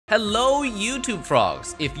Hello YouTube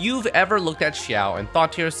frogs! If you've ever looked at Xiao and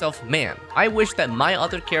thought to yourself, man, I wish that my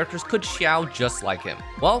other characters could Xiao just like him.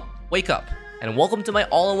 Well, wake up, and welcome to my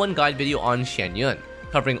all-in-one guide video on Xianyun,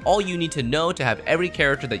 covering all you need to know to have every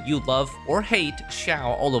character that you love or hate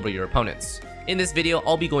Xiao all over your opponents. In this video,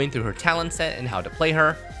 I'll be going through her talent set and how to play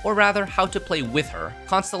her, or rather, how to play with her,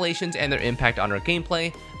 constellations and their impact on her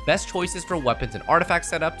gameplay, best choices for weapons and artifact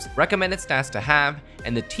setups, recommended stats to have,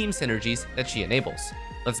 and the team synergies that she enables.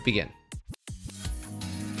 Let's begin.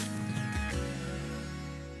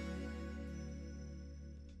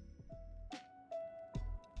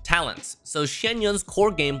 Talents. So Xianyun's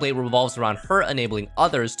core gameplay revolves around her enabling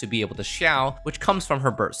others to be able to Xiao, which comes from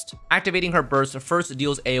her burst. Activating her burst first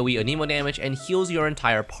deals AoE anemo damage and heals your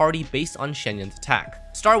entire party based on Xianyun's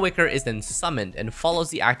attack. Star Wicker is then summoned and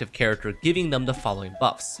follows the active character, giving them the following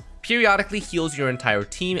buffs. Periodically heals your entire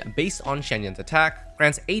team based on Xianyun's attack,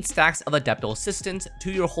 grants 8 stacks of Adeptal Assistance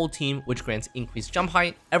to your whole team, which grants increased jump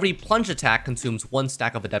height. Every plunge attack consumes 1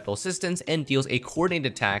 stack of Adeptal Assistance and deals a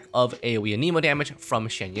coordinated attack of AoE anemo damage from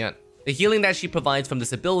Xianyun. The healing that she provides from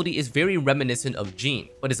this ability is very reminiscent of Jean,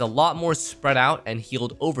 but is a lot more spread out and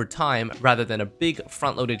healed over time rather than a big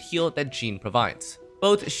front-loaded heal that Jean provides.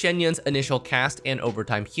 Both Xianyun's initial cast and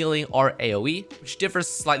overtime healing are AoE, which differs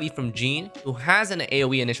slightly from Jean, who has an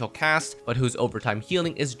AoE initial cast, but whose overtime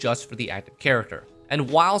healing is just for the active character. And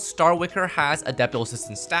while Star Wicker has Adeptal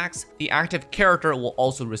Assistance stacks, the active character will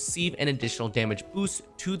also receive an additional damage boost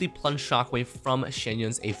to the Plunge Shockwave from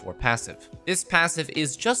Xianyun's A4 passive. This passive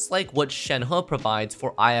is just like what Shenhe provides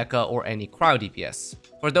for Ayaka or any cryo DPS.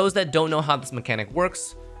 For those that don't know how this mechanic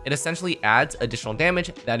works, it essentially adds additional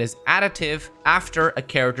damage that is additive after a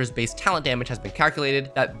character's base talent damage has been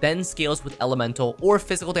calculated, that then scales with elemental or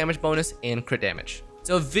physical damage bonus and crit damage.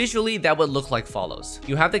 So visually that would look like follows.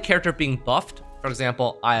 You have the character being buffed, for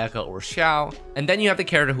example Ayaka or Xiao, and then you have the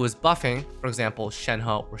character who is buffing, for example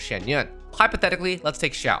Shenhe or Xianyun. Hypothetically, let's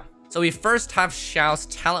take Xiao. So we first have Xiao's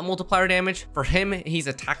talent multiplier damage. For him, he's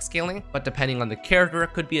attack scaling, but depending on the character,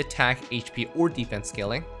 it could be attack, HP, or defense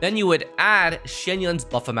scaling. Then you would add Xianyun's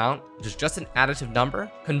buff amount, which is just an additive number.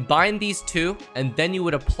 Combine these two, and then you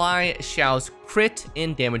would apply Xiao's crit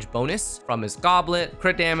and damage bonus from his goblet,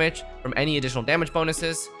 crit damage, from any additional damage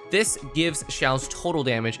bonuses. This gives Xiao's total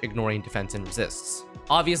damage, ignoring defense and resists.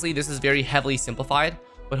 Obviously, this is very heavily simplified,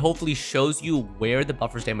 but hopefully shows you where the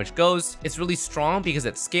buffer's damage goes. It's really strong because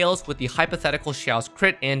it scales with the hypothetical Xiao's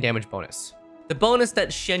crit and damage bonus. The bonus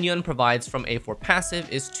that Xianyun provides from A4 passive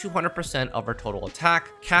is 200% of her total attack,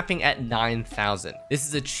 capping at 9,000. This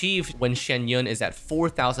is achieved when Xianyun is at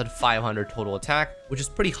 4,500 total attack, which is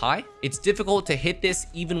pretty high. It's difficult to hit this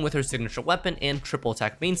even with her signature weapon and triple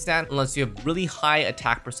attack main stat unless you have really high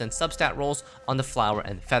attack percent substat rolls on the flower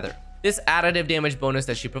and feather. This additive damage bonus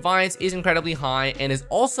that she provides is incredibly high and is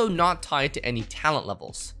also not tied to any talent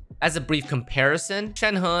levels. As a brief comparison,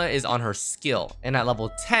 Shenhe is on her skill, and at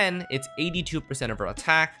level 10, it's 82% of her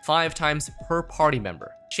attack, 5 times per party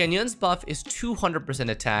member. Xianyun's buff is 200%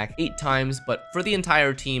 attack, 8 times, but for the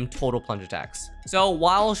entire team, total plunge attacks. So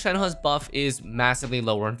while Shenhe's buff is massively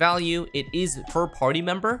lower in value, it is per party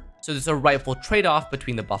member, so there's a rightful trade-off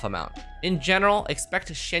between the buff amount. In general,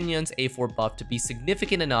 expect Xianyun's A4 buff to be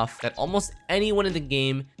significant enough that almost anyone in the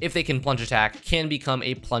game, if they can plunge attack, can become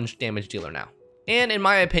a plunge damage dealer now. And in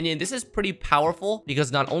my opinion, this is pretty powerful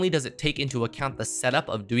because not only does it take into account the setup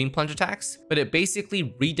of doing plunge attacks, but it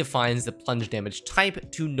basically redefines the plunge damage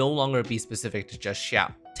type to no longer be specific to just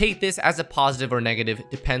Xiao. Take this as a positive or negative,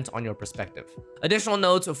 depends on your perspective. Additional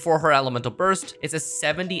notes for her elemental burst, it's a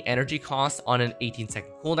 70 energy cost on an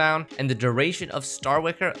 18-second cooldown, and the duration of Star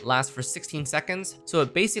Wicker lasts for 16 seconds, so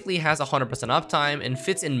it basically has 100% uptime and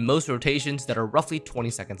fits in most rotations that are roughly 20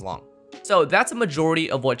 seconds long. So that's a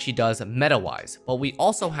majority of what she does meta-wise, but we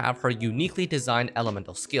also have her uniquely designed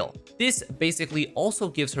elemental skill. This basically also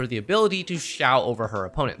gives her the ability to Xiao over her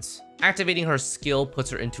opponents. Activating her skill puts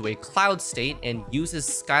her into a cloud state and uses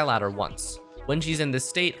Skyladder once. When she's in this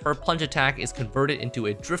state, her plunge attack is converted into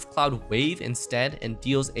a drift cloud wave instead and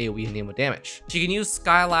deals AoE anemo damage. She can use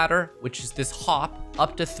Skyladder, which is this hop,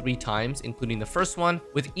 up to 3 times, including the first one,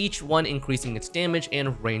 with each one increasing its damage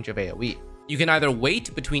and range of AoE. You can either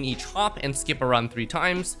wait between each hop and skip around 3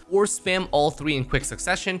 times, or spam all 3 in quick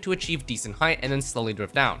succession to achieve decent height and then slowly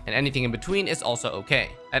drift down, and anything in between is also okay.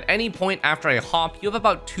 At any point after a hop, you have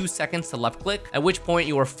about 2 seconds to left click, at which point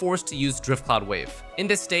you are forced to use Drift Cloud Wave. In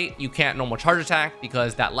this state, you can't normal charge attack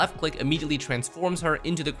because that left click immediately transforms her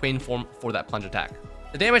into the crane form for that plunge attack.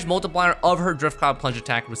 The damage multiplier of her Drift Cloud plunge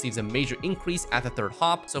attack receives a major increase at the third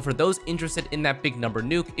hop, so for those interested in that big number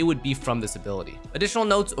nuke, it would be from this ability. Additional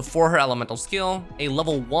notes for her elemental skill: a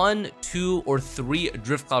level 1, 2, or 3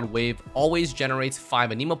 Drift Cloud wave always generates 5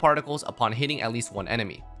 anemo particles upon hitting at least one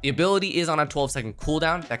enemy. The ability is on a 12-second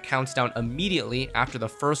cooldown that counts down immediately after the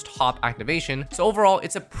first hop activation, so overall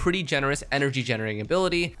it's a pretty generous energy generating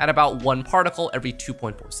ability at about 1 particle every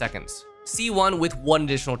 2.4 seconds. C1 with 1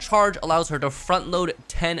 additional charge allows her to front load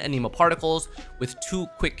 10 anemo particles with 2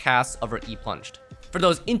 quick casts of her E plunged. For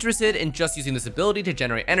those interested in just using this ability to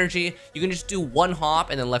generate energy, you can just do 1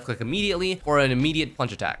 hop and then left click immediately for an immediate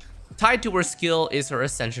plunge attack. Tied to her skill is her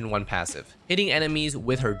Ascension 1 passive. Hitting enemies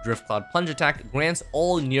with her Drift Cloud plunge attack grants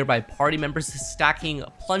all nearby party members stacking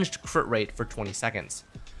plunged crit rate for 20 seconds.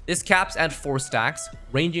 This caps at 4 stacks,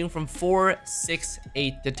 ranging from 4, 6,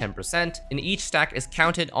 8 to 10%, and each stack is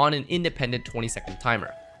counted on an independent 20-second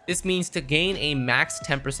timer. This means to gain a max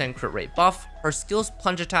 10% crit rate buff, her skill's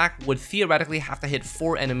plunge attack would theoretically have to hit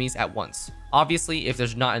 4 enemies at once. Obviously, if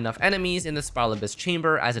there's not enough enemies in the Spiral Abyss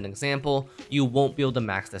chamber as an example, you won't be able to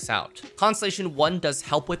max this out. Constellation 1 does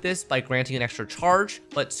help with this by granting an extra charge,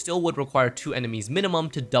 but still would require 2 enemies minimum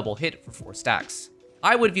to double hit for 4 stacks.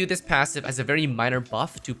 I would view this passive as a very minor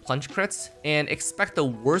buff to plunge crits and expect the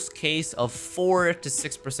worst case of 4 to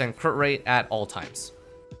 6% crit rate at all times.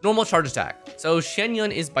 Normal charge attack. So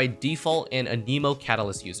Xianyun is by default an anemo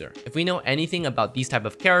catalyst user. If we know anything about these type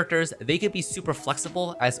of characters, they can be super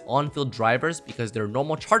flexible as on-field drivers because their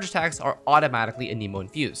normal charge attacks are automatically anemo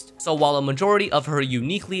infused. So while a majority of her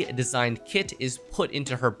uniquely designed kit is put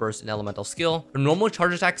into her burst and elemental skill, her normal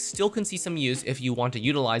charge attack still can see some use if you want to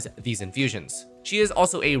utilize these infusions. She is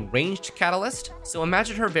also a ranged catalyst, so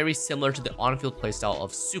imagine her very similar to the on-field playstyle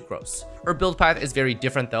of Sucrose. Her build path is very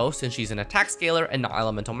different though, since she's an attack scaler and not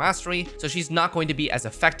elemental mastery, so she's not going to be as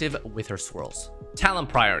effective with her swirls. Talent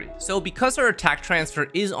priority. So because her attack transfer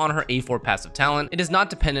is on her A4 passive talent, it is not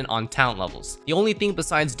dependent on talent levels. The only thing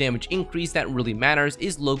besides damage increase that really matters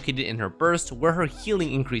is located in her burst, where her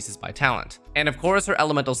healing increases by talent. And of course, her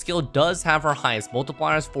elemental skill does have her highest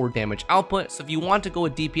multipliers for damage output, so if you want to go a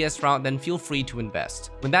DPS route, then feel free to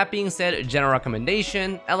invest. With that being said, general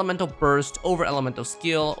recommendation: elemental burst over elemental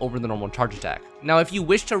skill over the normal charge attack. Now, if you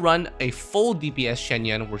wish to run a full DPS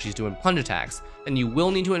Xianyun where she's doing plunge attacks, then you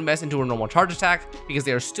will need to invest into her normal charge attack because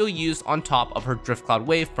they are still used on top of her Drift Cloud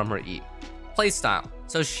wave from her E. Playstyle.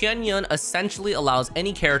 So Xianyun essentially allows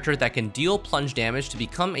any character that can deal plunge damage to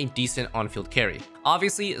become a decent on-field carry.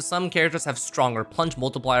 Obviously, some characters have stronger plunge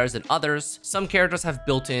multipliers than others. Some characters have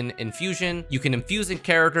built-in infusion. You can infuse in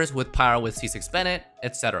characters with power with C6 Bennett,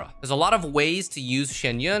 etc. There's a lot of ways to use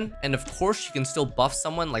Xianyun, and of course she can still buff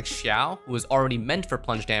someone like Xiao, who is already meant for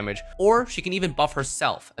plunge damage, or she can even buff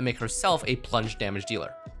herself and make herself a plunge damage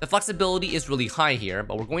dealer. The flexibility is really high here,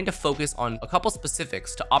 but we're going to focus on a couple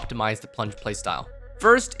specifics to optimize the plunge playstyle.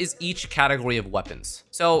 First is each category of weapons.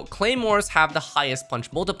 So claymores have the highest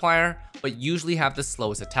punch multiplier, but usually have the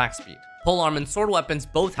slowest attack speed. Polearm and sword weapons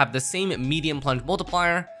both have the same medium plunge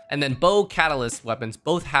multiplier, and then bow catalyst weapons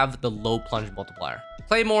both have the low plunge multiplier.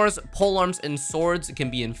 Claymores, polearms, and swords can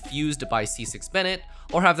be infused by C6 Bennett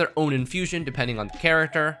or have their own infusion depending on the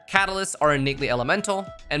character. Catalysts are innately elemental,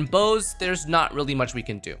 and bows, there's not really much we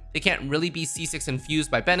can do. They can't really be C6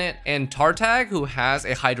 infused by Bennett, and Tartag, who has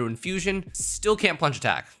a hydro infusion, still can't plunge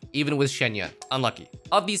attack, even with Xianyun. Unlucky.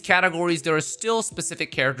 Of these categories, there are still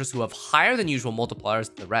specific characters who have higher than usual multipliers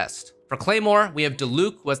than the rest. For Claymore, we have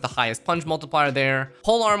Diluc, who has the highest punch multiplier there.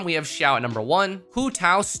 Polearm, we have Xiao at number 1. Hu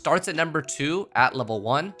Tao starts at number 2 at level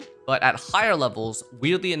 1. But at higher levels,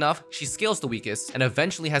 weirdly enough, she scales the weakest and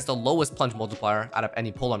eventually has the lowest plunge multiplier out of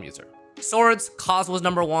any polearm user. Swords, Kaz was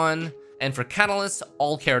number 1. And for Catalysts,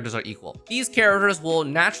 all characters are equal. These characters will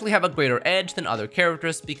naturally have a greater edge than other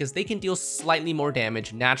characters because they can deal slightly more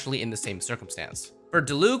damage naturally in the same circumstance. For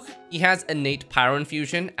Diluc, he has innate Pyro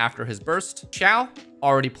Infusion after his burst. Xiao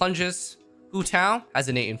already plunges. Hu Tao has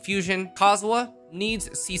innate infusion. Kazuha needs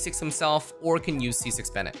C6 himself or can use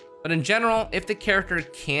C6 Bennett. But in general, if the character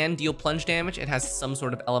can deal plunge damage and has some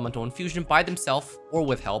sort of elemental infusion by themselves or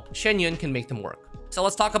with help, Xianyun can make them work. So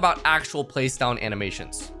let's talk about actual playstyle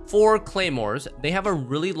animations. For Claymores, they have a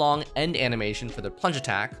really long end animation for their plunge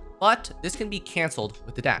attack, but this can be cancelled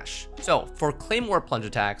with the dash. So for Claymore plunge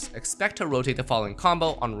attacks, expect to rotate the following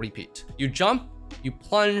combo on repeat. You jump, you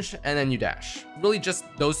plunge, and then you dash. Really just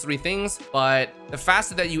those 3 things, but the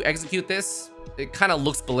faster that you execute this, it kind of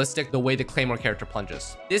looks ballistic the way the Claymore character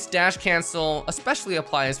plunges. This dash cancel especially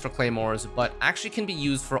applies for Claymores, but actually can be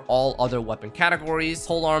used for all other weapon categories,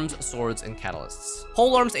 polearms, swords, and catalysts.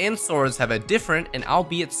 Polearms and swords have a different and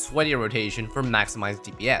albeit sweatier rotation for maximized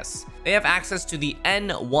DPS. They have access to the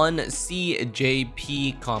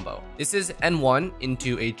N1CJP combo. This is N1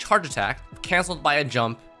 into a charge attack, canceled by a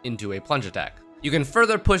jump into a plunge attack. You can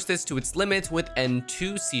further push this to its limits with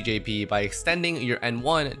N2 CJP by extending your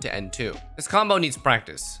N1 to N2. This combo needs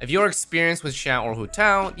practice. If you're experienced with Xiao or Hu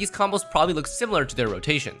Tao, these combos probably look similar to their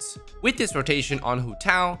rotations. With this rotation on Hu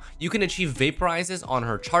Tao, you can achieve vaporizes on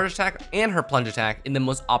her charge attack and her plunge attack in the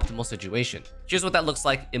most optimal situation. Here's what that looks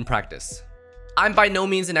like in practice. I'm by no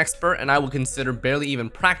means an expert, and I would consider barely even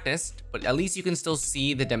practiced, but at least you can still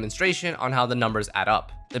see the demonstration on how the numbers add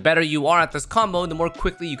up. The better you are at this combo, the more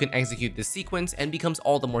quickly you can execute this sequence, and becomes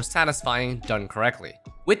all the more satisfying done correctly.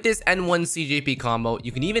 With this N1 CJP combo,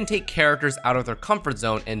 you can even take characters out of their comfort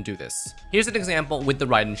zone and do this. Here's an example with the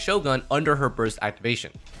Raiden Shogun under her burst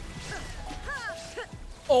activation.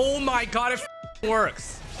 Oh my god, it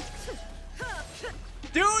works!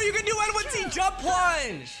 Dude, you can do N1C jump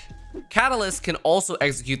plunge! Catalysts can also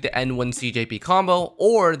execute the N1 CJP combo,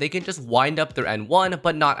 or they can just wind up their N1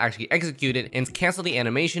 but not actually execute it and cancel the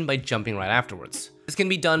animation by jumping right afterwards. This can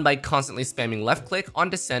be done by constantly spamming left click on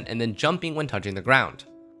descent and then jumping when touching the ground.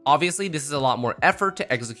 Obviously, this is a lot more effort to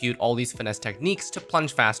execute all these finesse techniques to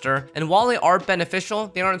plunge faster, and while they are beneficial,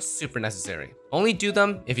 they aren't super necessary. Only do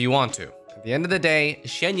them if you want to. At the end of the day,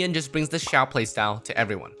 Xianyun just brings the Xiao playstyle to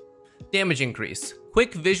everyone. Damage increase.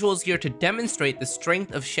 Quick visuals here to demonstrate the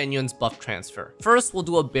strength of Xianyun's buff transfer. First, we'll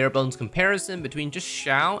do a bare bones comparison between just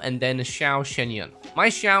Xiao and then Xiao Xianyun. My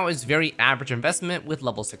Xiao is very average investment with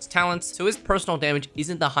level 6 talents, so his personal damage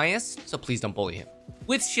isn't the highest, so please don't bully him.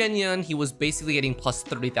 With Xianyun, he was basically getting plus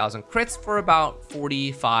 30,000 crits for about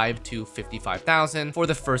 45 to 55,000 for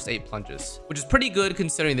the first 8 plunges, which is pretty good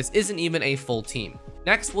considering this isn't even a full team.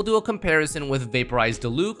 Next, we'll do a comparison with Vaporized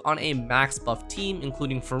Diluc on a max buff team,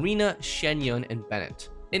 including Furina, Xianyun, and Bennett.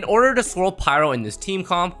 In order to swirl Pyro in this team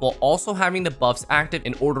comp, while also having the buffs active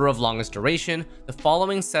in order of longest duration, the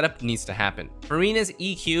following setup needs to happen. Furina's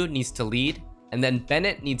EQ needs to lead, and then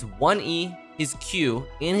Bennett needs 1E, his Q,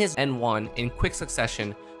 and his N1 in quick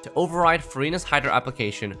succession to override Furina's Hydra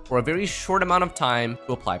application for a very short amount of time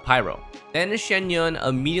to apply Pyro. Then Xianyun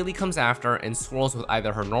immediately comes after and swirls with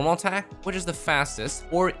either her normal attack, which is the fastest,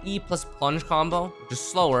 or E plus plunge combo, which is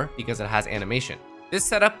slower because it has animation. This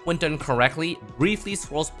setup, when done correctly, briefly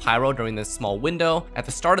swirls Pyro during this small window at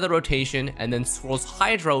the start of the rotation, and then swirls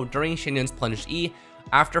Hydro during Xianyun's plunged E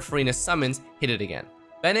after Furina's summons hit it again.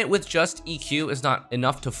 Bennett with just EQ is not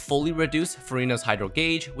enough to fully reduce Furina's Hydro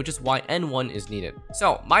gauge, which is why N1 is needed.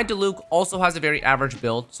 So my Diluc also has a very average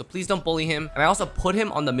build, so please don't bully him. And I also put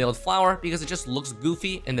him on the milled flower because it just looks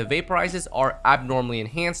goofy and the vaporizes are abnormally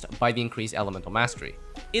enhanced by the increased elemental mastery.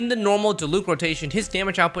 In the normal Diluc rotation, his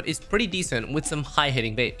damage output is pretty decent with some high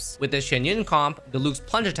hitting vapes. With the Xianyun comp, Diluc's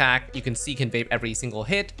plunge attack you can see can vape every single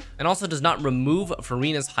hit, and also does not remove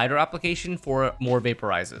Furina's Hydro application for more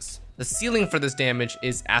vaporizes. The ceiling for this damage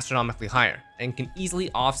is astronomically higher, and can easily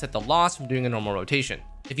offset the loss from doing a normal rotation.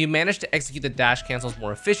 If you manage to execute the dash cancels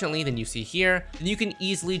more efficiently than you see here, then you can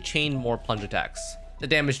easily chain more plunge attacks. The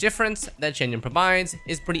damage difference that Xianyun provides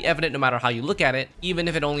is pretty evident no matter how you look at it, even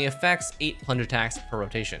if it only affects 8 plunge attacks per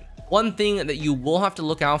rotation. One thing that you will have to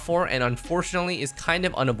look out for, and unfortunately is kind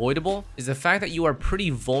of unavoidable, is the fact that you are pretty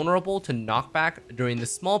vulnerable to knockback during the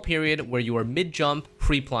small period where you are mid-jump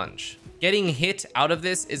pre-plunge. Getting hit out of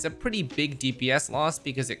this is a pretty big DPS loss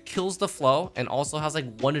because it kills the flow and also has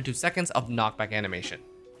like 1 to 2 seconds of knockback animation.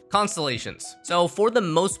 Constellations. So for the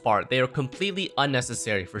most part, they are completely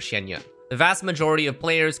unnecessary for Xianyun. The vast majority of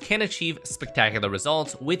players can achieve spectacular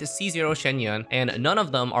results with C0 Xianyun, and none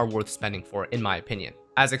of them are worth spending for, in my opinion.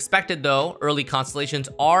 As expected though, early constellations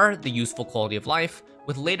are the useful quality of life,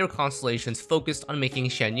 with later constellations focused on making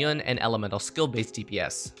Xianyun an elemental skill-based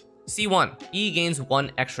DPS. C1, E gains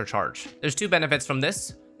 1 extra charge. There's 2 benefits from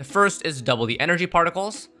this. The first is double the energy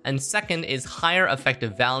particles, and second is higher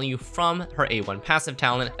effective value from her A1 passive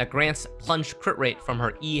talent that grants plunge crit rate from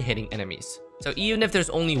her E hitting enemies. So even if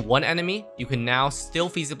there's only 1 enemy, you can now still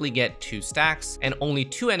feasibly get 2 stacks, and only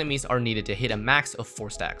 2 enemies are needed to hit a max of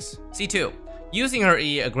 4 stacks. C2. Using her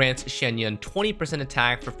E grants Xianyun 20%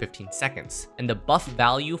 attack for 15 seconds, and the buff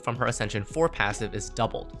value from her Ascension 4 passive is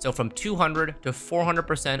doubled, so from 200 to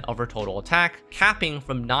 400% of her total attack, capping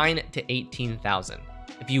from 9 to 18,000.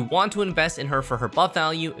 If you want to invest in her for her buff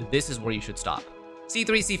value, this is where you should stop.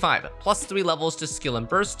 C3, C5, plus 3 levels to skill and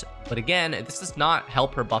burst, but again, this does not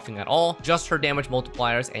help her buffing at all, just her damage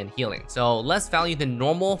multipliers and healing, so less value than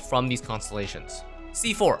normal from these constellations.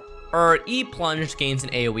 C4, her E plunge gains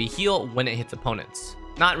an AoE heal when it hits opponents.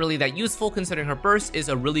 Not really that useful considering her burst is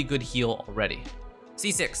a really good heal already.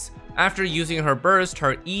 C6, after using her burst,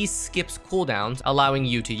 her E skips cooldowns, allowing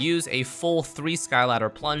you to use a full 3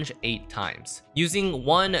 Skyladder plunge 8 times. Using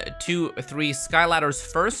 1, 2, 3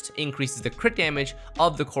 Skyladders first increases the crit damage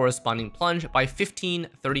of the corresponding plunge by 15,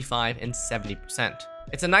 35, and 70%.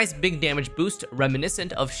 It's a nice big damage boost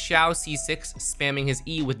reminiscent of Xiao C6 spamming his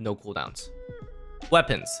E with no cooldowns.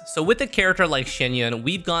 Weapons. So with a character like Xianyun,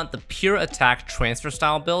 we've got the pure attack transfer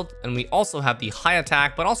style build, and we also have the high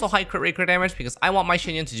attack, but also high crit rate, crit damage, because I want my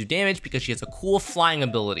Xianyun to do damage because she has a cool flying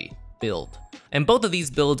ability build. And both of these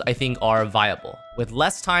builds I think are viable, with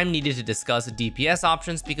less time needed to discuss DPS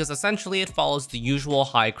options because essentially it follows the usual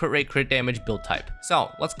high crit rate, crit damage build type.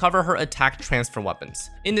 So let's cover her attack transfer weapons.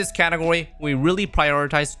 In this category, we really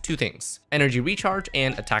prioritize 2 things: energy recharge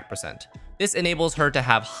and attack percent. This enables her to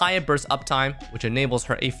have high burst uptime, which enables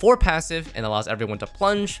her a 4 passive and allows everyone to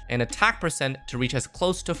plunge, and attack percent to reach as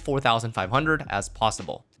close to 4,500 as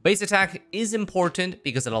possible. Base attack is important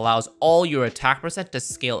because it allows all your attack percent to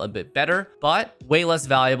scale a bit better, but way less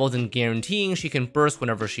valuable than guaranteeing she can burst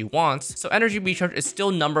whenever she wants, so energy recharge is still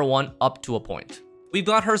number 1 up to a point. We've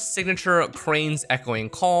got her signature Crane's Echoing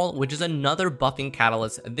Call, which is another buffing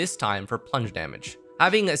catalyst, this time for plunge damage.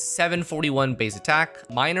 Having a 741 base attack,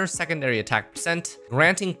 minor secondary attack percent,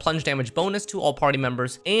 granting plunge damage bonus to all party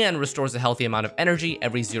members, and restores a healthy amount of energy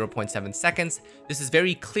every 0.7 seconds, this is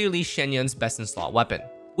very clearly Xianyun's best in slot weapon.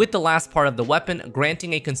 With the last part of the weapon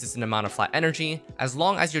granting a consistent amount of flat energy, as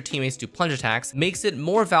long as your teammates do plunge attacks, makes it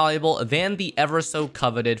more valuable than the ever so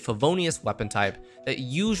coveted Favonius weapon type that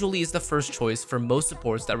usually is the first choice for most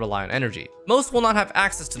supports that rely on energy. Most will not have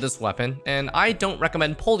access to this weapon, and I don't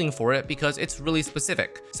recommend pulling for it because it's really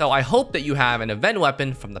specific. So I hope that you have an event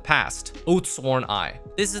weapon from the past, Oathsworn Eye.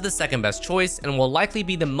 This is the second best choice and will likely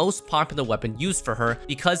be the most popular weapon used for her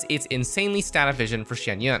because it's insanely stat efficient for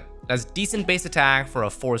Xianyun. It has decent base attack for a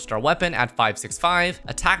 4-star weapon at 565,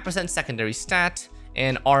 attack percent secondary stat,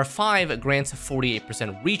 and R5 grants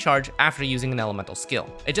 48% recharge after using an elemental skill.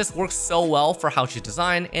 It just works so well for how she's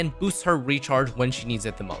designed and boosts her recharge when she needs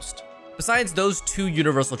it the most. Besides those 2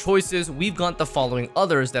 universal choices, we've got the following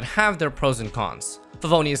others that have their pros and cons.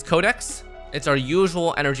 Favonius Codex. It's our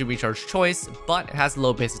usual energy recharge choice, but it has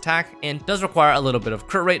low base attack and does require a little bit of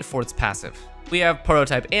crit rate for its passive. We have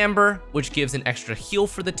Prototype Amber, which gives an extra heal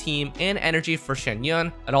for the team and energy for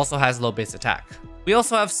Xianyun. It also has low base attack. We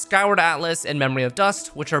also have Skyward Atlas and Memory of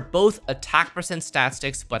Dust, which are both attack percent stat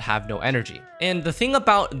sticks but have no energy. And the thing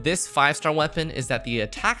about this 5-star weapon is that the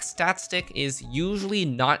attack stat stick is usually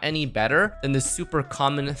not any better than the super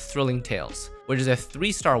common Thrilling Tales, which is a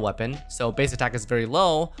 3-star weapon, so base attack is very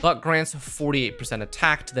low, but grants 48%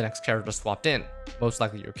 attack to the next character swapped in, most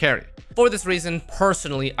likely your carry. For this reason,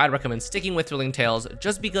 personally, I'd recommend sticking with Thrilling Tales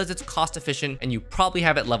just because it's cost efficient and you probably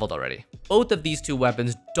have it leveled already. Both of these 2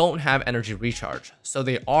 weapons don't have energy recharge, so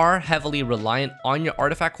they are heavily reliant on your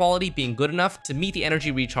artifact quality being good enough to meet the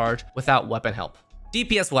energy recharge without weapon help.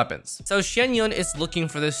 DPS weapons. So Xianyun is looking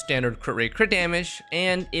for the standard crit rate, crit damage,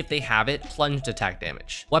 and if they have it, plunged attack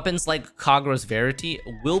damage. Weapons like Kagra's Verity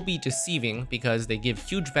will be deceiving because they give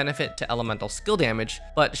huge benefit to elemental skill damage,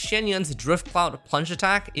 but Xianyun's Drift Cloud plunge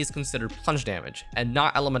attack is considered plunge damage and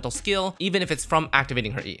not elemental skill, even if it's from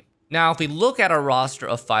activating her E. Now, if we look at our roster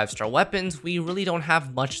of 5-star weapons, we really don't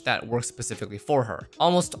have much that works specifically for her.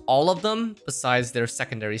 Almost all of them, besides their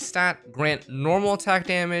secondary stat, grant normal attack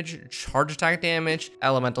damage, charge attack damage,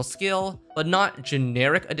 elemental skill, but not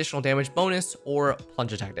generic additional damage bonus or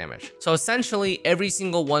plunge attack damage. So essentially, every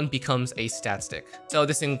single one becomes a stat stick. So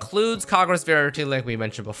this includes Kagra's Verity, like we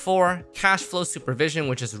mentioned before, Cash Flow Supervision,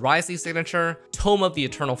 which is Risley's signature, Tome of the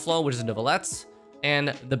Eternal Flow, which is Novelette's, and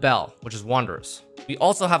the Bell, which is Wanderer's. We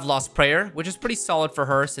also have Lost Prayer, which is pretty solid for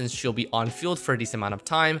her since she'll be on field for a decent amount of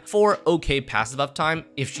time for okay passive uptime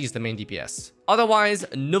if she's the main DPS. Otherwise,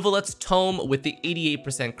 Novelette's Tome with the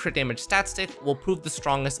 88% crit damage stat stick will prove the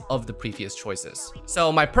strongest of the previous choices.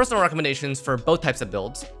 So my personal recommendations for both types of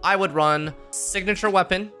builds, I would run Signature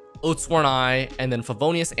Weapon, Oathsworn Eye, and then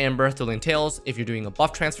Favonius Amber, Thrilling Tales if you're doing a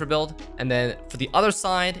buff transfer build. And then for the other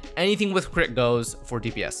side, anything with crit goes for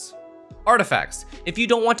DPS. Artifacts. If you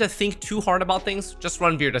don't want to think too hard about things, just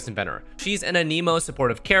run Viridescent Venerer. She's an Anemo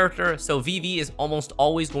supportive character, so VV is almost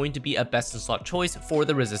always going to be a best in slot choice for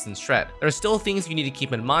the resistance shred. There are still things you need to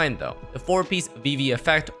keep in mind though. The 4-piece VV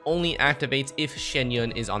effect only activates if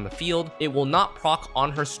Xianyun is on the field. It will not proc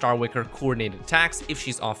on her Starwicker coordinated attacks if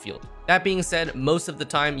she's off field. That being said, most of the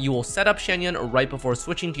time you will set up Xianyun right before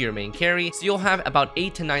switching to your main carry, so you'll have about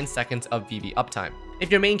 8 to 9 seconds of VV uptime.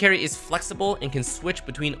 If your main carry is flexible and can switch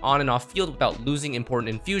between on and off field without losing important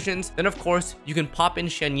infusions, then of course you can pop in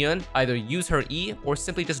Xianyun, either use her E or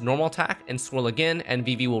simply just normal attack and swirl again and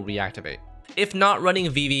VV will reactivate. If not running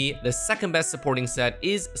VV, the second best supporting set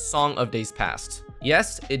is Song of Days Past.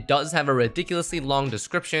 Yes, it does have a ridiculously long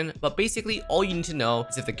description, but basically all you need to know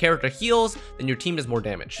is if the character heals, then your team does more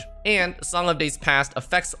damage. And Song of Days Past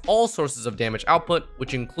affects all sources of damage output,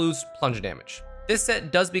 which includes plunge damage. This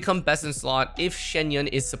set does become best in slot if Xianyun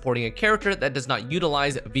is supporting a character that does not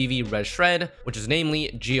utilize VV Res Shred, which is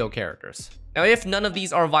namely Geo characters. Now, if none of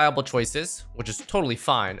these are viable choices, which is totally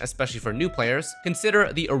fine, especially for new players,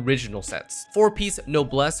 consider the original sets. 4-piece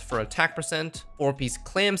Noblesse for attack percent, 4-piece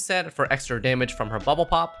Clam set for extra damage from her bubble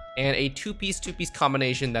pop, and a 2-piece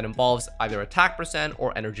combination that involves either attack percent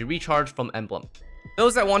or energy recharge from Emblem.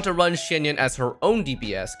 Those that want to run Xianyun as her own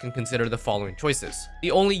DPS can consider the following choices.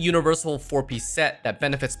 The only universal 4-piece set that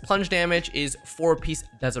benefits plunge damage is 4-piece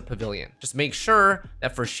Desert Pavilion. Just make sure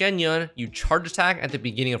that for Xianyun, you charge attack at the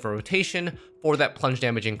beginning of a rotation for that plunge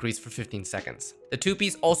damage increase for 15 seconds. The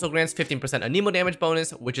 2-piece also grants 15% Anemo damage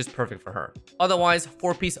bonus, which is perfect for her. Otherwise,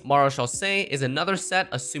 4-piece Mara Chaussee is another set,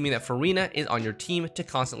 assuming that Farina is on your team to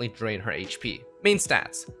constantly drain her HP. Main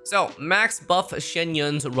stats. So, max buff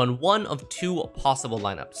Xianyuns run one of 2 possible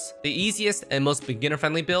lineups. The easiest and most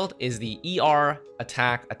beginner-friendly build is the ER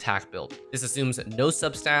attack build. This assumes no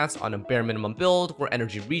substats on a bare minimum build where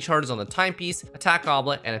energy recharges on the timepiece, attack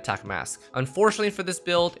goblet, and attack mask. Unfortunately for this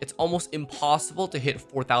build, it's almost impossible to hit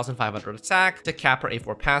 4,500 attack to cap her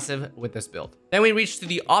A4 passive with this build. Then we reach to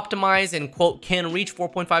the optimized and quote can reach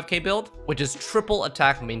 4.5k build, which is triple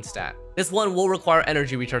attack main stat. This one will require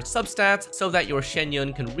energy recharge substats so that your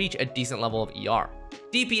Xianyun can reach a decent level of ER.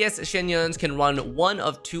 DPS Xianyuns can run one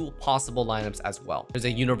of 2 possible lineups as well. There's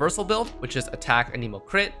a universal build, which is attack, Anemo,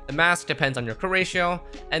 crit. The mask depends on your crit ratio.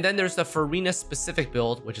 And then there's the Farina specific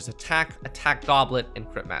build, which is attack goblet, and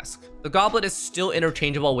crit mask. The goblet is still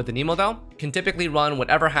interchangeable with Anemo though. It can typically run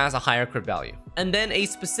whatever has a higher crit value. And then a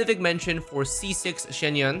specific mention for C6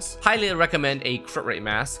 Xianyuns. Highly recommend a crit rate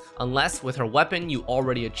mask, unless with her weapon you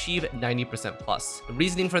already achieve 90% plus. The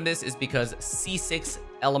reasoning for this is because C6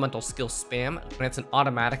 elemental skill spam grants an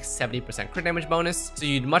automatic 70% crit damage bonus, so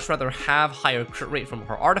you'd much rather have higher crit rate from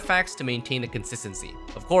her artifacts to maintain the consistency.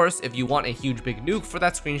 Of course, if you want a huge big nuke for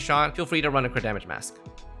that screenshot, feel free to run a crit damage mask.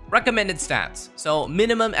 Recommended stats. So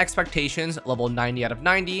minimum expectations, level 90 out of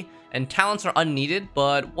 90, and talents are unneeded,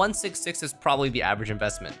 but 166 is probably the average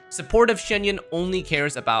investment. Supportive Xianyun only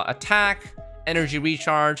cares about attack, energy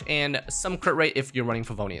recharge, and some crit rate if you're running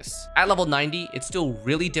Favonius. At level 90, it's still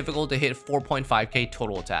really difficult to hit 4.5k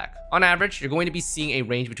total attack. On average, you're going to be seeing a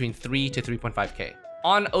range between 3 to 3.5k.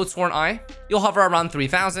 On Oathsworn Eye, you'll hover around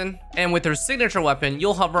 3,000, and with her signature weapon,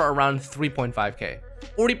 you'll hover around 3.5k.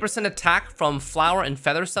 40% attack from Flower and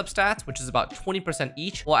Feather substats, which is about 20%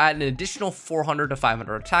 each, will add an additional 400 to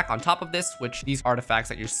 500 attack on top of this, which these artifacts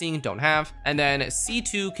that you're seeing don't have. And then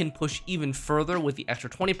C2 can push even further with the extra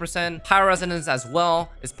 20%. Pyro Resonance as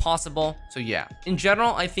well is possible. So yeah, in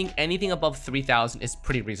general, I think anything above 3,000 is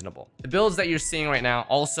pretty reasonable. The builds that you're seeing right now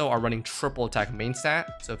also are running triple attack main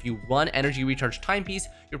stat. So if you run energy recharge timepiece,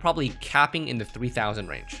 you're probably capping in the 3,000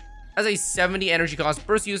 range. As a 70 energy cost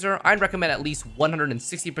burst user, I'd recommend at least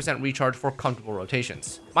 160% recharge for comfortable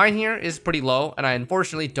rotations. Mine here is pretty low, and I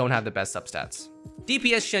unfortunately don't have the best substats.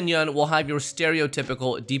 DPS Xianyun will have your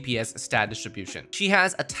stereotypical DPS stat distribution. She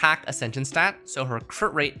has attack ascension stat, so her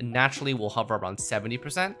crit rate naturally will hover around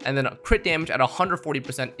 70%, and then crit damage at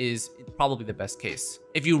 140% is probably the best case.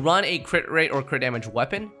 If you run a crit rate or crit damage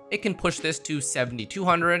weapon, it can push this to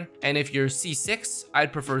 7,200, and if you're C6,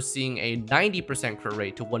 I'd prefer seeing a 90% crit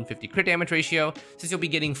rate to 150 crit damage ratio, since you'll be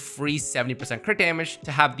getting free 70% crit damage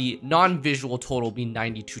to have the non-visual total be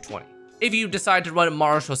 9,220. If you decide to run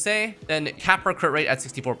Mara Chaussee, then cap her crit rate at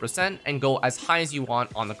 64% and go as high as you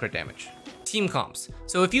want on the crit damage. Team comps.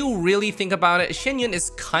 So if you really think about it, Xianyun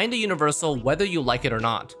is kinda universal whether you like it or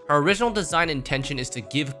not. Her original design intention is to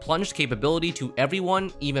give plunged capability to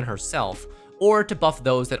everyone, even herself, or to buff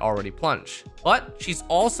those that already plunge. But she's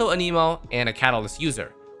also an emo and a catalyst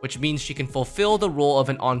user, which means she can fulfill the role of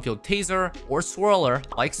an on-field taser or swirler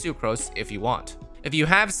like Sucrose if you want. If you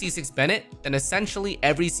have C6 Bennett, then essentially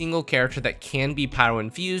every single character that can be power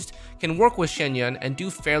infused can work with Xianyun and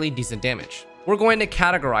do fairly decent damage. We're going to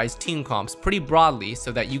categorize team comps pretty broadly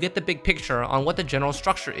so that you get the big picture on what the general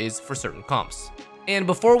structure is for certain comps. And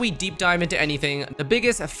before we deep dive into anything, the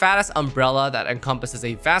biggest, fattest umbrella that encompasses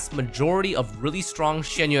a vast majority of really strong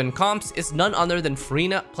Xianyun comps is none other than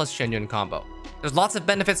Farina plus Xianyun combo. There's lots of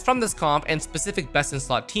benefits from this comp and specific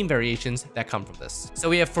best-in-slot team variations that come from this. So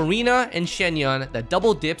we have Furina and Xianyun that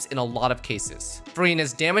double dips in a lot of cases.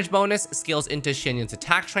 Furina's damage bonus scales into Xianyun's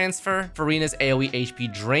attack transfer. Furina's AoE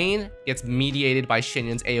HP drain gets mediated by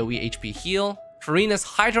Xianyun's AoE HP heal. Furina's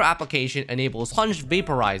Hydro application enables plunged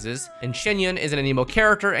vaporizes, and Xianyun is an Anemo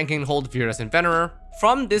character and can hold Virus and Venerer.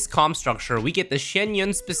 From this comp structure, we get the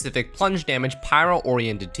Xianyun specific plunge damage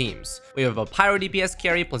pyro-oriented teams. We have a pyro DPS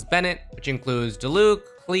carry plus Bennett, which includes Diluc,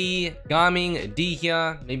 Xli, Gaming,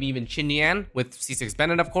 Dihya, maybe even Xindian with C6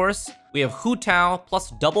 Bennett of course. We have Hu Tao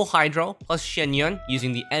plus double Hydro plus Xianyun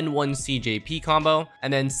using the N1 CJP combo,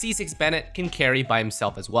 and then C6 Bennett can carry by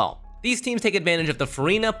himself as well. These teams take advantage of the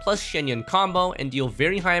Furina plus Xianyun combo and deal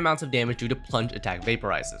very high amounts of damage due to plunge attack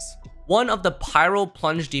vaporizes. One of the Pyro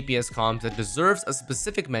Plunge DPS comps that deserves a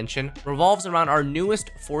specific mention revolves around our newest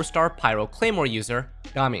 4-star Pyro Claymore user,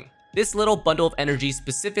 Gaming. This little bundle of energy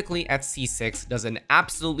specifically at C6 does an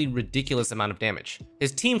absolutely ridiculous amount of damage.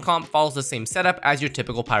 His team comp follows the same setup as your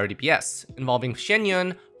typical Pyro DPS, involving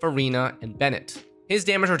Xianyun, Furina, and Bennett. His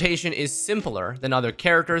damage rotation is simpler than other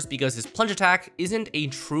characters because his plunge attack isn't a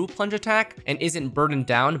true plunge attack and isn't burdened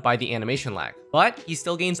down by the animation lag. But he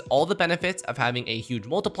still gains all the benefits of having a huge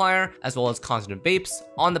multiplier as well as constant vapes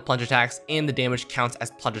on the plunge attacks, and the damage counts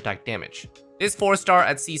as plunge attack damage. This 4-star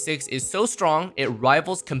at C6 is so strong, it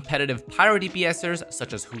rivals competitive Pyro DPSers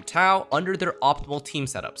such as Hu Tao under their optimal team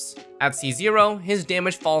setups. At C0, his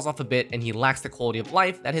damage falls off a bit and he lacks the quality of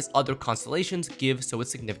life that his other constellations give, so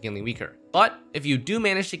it's significantly weaker. But if you do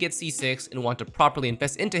manage to get C6 and want to properly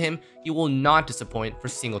invest into him, you will not disappoint for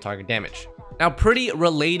single target damage. Now, pretty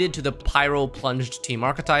related to the Pyro plunged team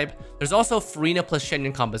archetype, there's also Furina plus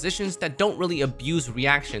Xianyun compositions that don't really abuse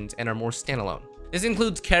reactions and are more standalone. This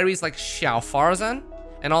includes carries like Xiao Farzan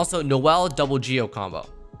and also Noelle double Geo combo.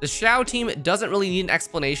 The Xiao team doesn't really need an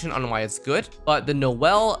explanation on why it's good, but the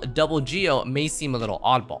Noelle double Geo may seem a little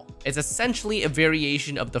oddball. It's essentially a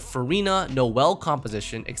variation of the Furina Noelle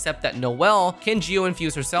composition, except that Noelle can Geo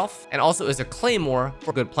infuse herself and also is a Claymore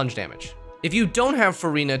for good plunge damage. If you don't have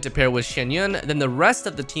Furina to pair with Xianyun, then the rest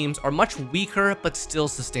of the teams are much weaker but still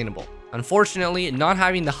sustainable. Unfortunately, not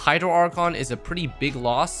having the Hydro Archon is a pretty big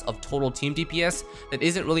loss of total team DPS that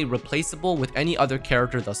isn't really replaceable with any other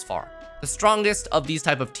character thus far. The strongest of these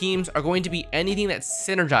type of teams are going to be anything that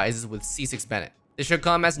synergizes with C6 Bennett. This should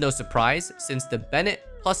come as no surprise, since the Bennett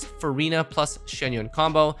plus Furina plus Xianyun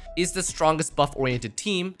combo is the strongest buff-oriented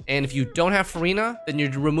team, and if you don't have Furina, then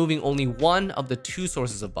you're removing only one of the two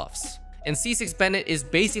sources of buffs. And C6 Bennett is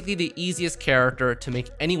basically the easiest character to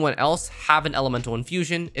make anyone else have an elemental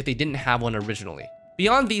infusion if they didn't have one originally.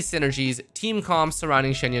 Beyond these synergies, team comps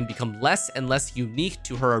surrounding Xianyun become less and less unique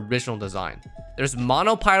to her original design. There's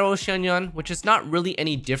Mono Pyro Xianyun, which is not really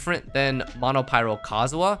any different than Mono Pyro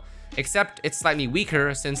Kazuha, except it's slightly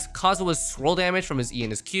weaker since Kazuha's swirl damage from his E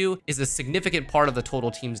and his Q is a significant part of the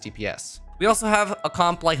total team's DPS. We also have a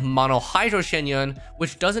comp like Mono Hydro Xianyun,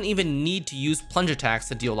 which doesn't even need to use plunge attacks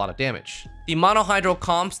to deal a lot of damage. The Mono Hydro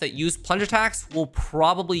comps that use plunge attacks will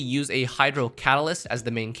probably use a Hydro Catalyst as the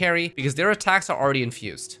main carry because their attacks are already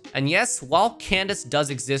infused. And yes, while Candace does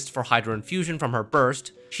exist for Hydro Infusion from her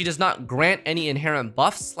burst, she does not grant any inherent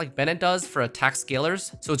buffs like Bennett does for attack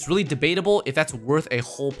scalers, so it's really debatable if that's worth a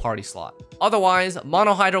whole party slot. Otherwise,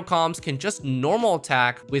 Mono Hydro comps can just normal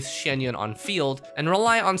attack with Xianyun on field and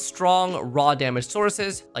rely on strong raw damage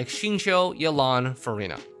sources like Xingqiu, Yelan,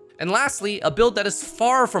 Furina. And lastly, a build that is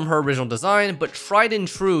far from her original design but tried and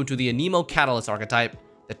true to the Anemo Catalyst archetype,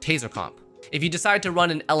 the Taser comp. If you decide to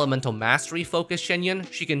run an Elemental Mastery focused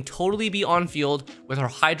Xianyun, she can totally be on field with her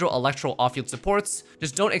Hydro Electro off-field supports,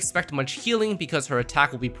 just don't expect much healing because her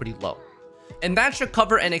attack will be pretty low. And that should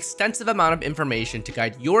cover an extensive amount of information to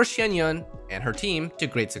guide your Xianyun and her team to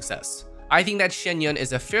great success. I think that Xianyun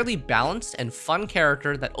is a fairly balanced and fun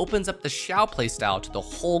character that opens up the Xiao playstyle to the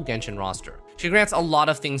whole Genshin roster. She grants a lot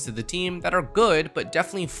of things to the team that are good, but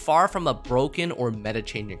definitely far from a broken or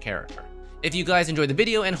meta-changing character. If you guys enjoyed the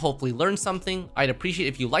video and hopefully learned something, I'd appreciate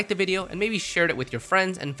if you liked the video and maybe shared it with your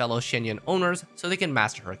friends and fellow Xianyun owners so they can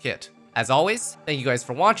master her kit. As always, thank you guys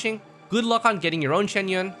for watching, good luck on getting your own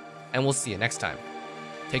Xianyun, and we'll see you next time.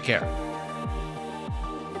 Take care.